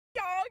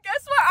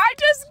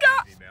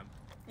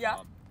Yeah.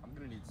 I'm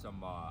gonna need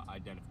some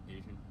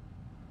identification.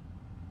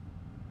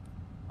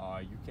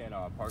 You can't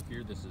park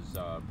here. This is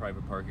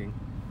private parking.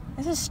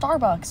 This is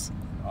Starbucks.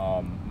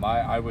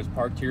 I was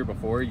parked here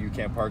before. You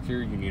can't park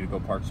here. You need to go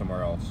park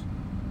somewhere else.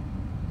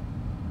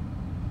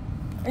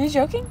 Are you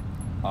joking?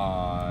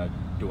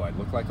 Do I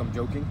look like I'm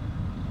joking?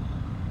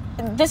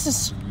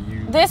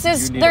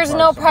 There's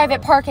no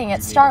private parking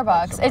at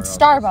Starbucks. It's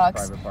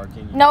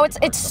Starbucks. No, it's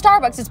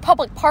Starbucks. It's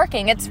public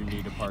parking. It's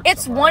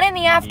 1 in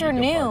the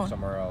afternoon.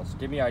 Somewhere else.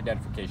 Give me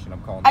identification.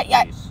 I'm calling the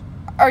police.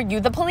 Are you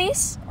the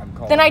police? I'm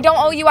calling. Then I don't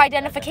owe you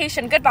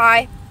identification.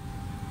 Goodbye.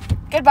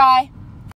 Goodbye.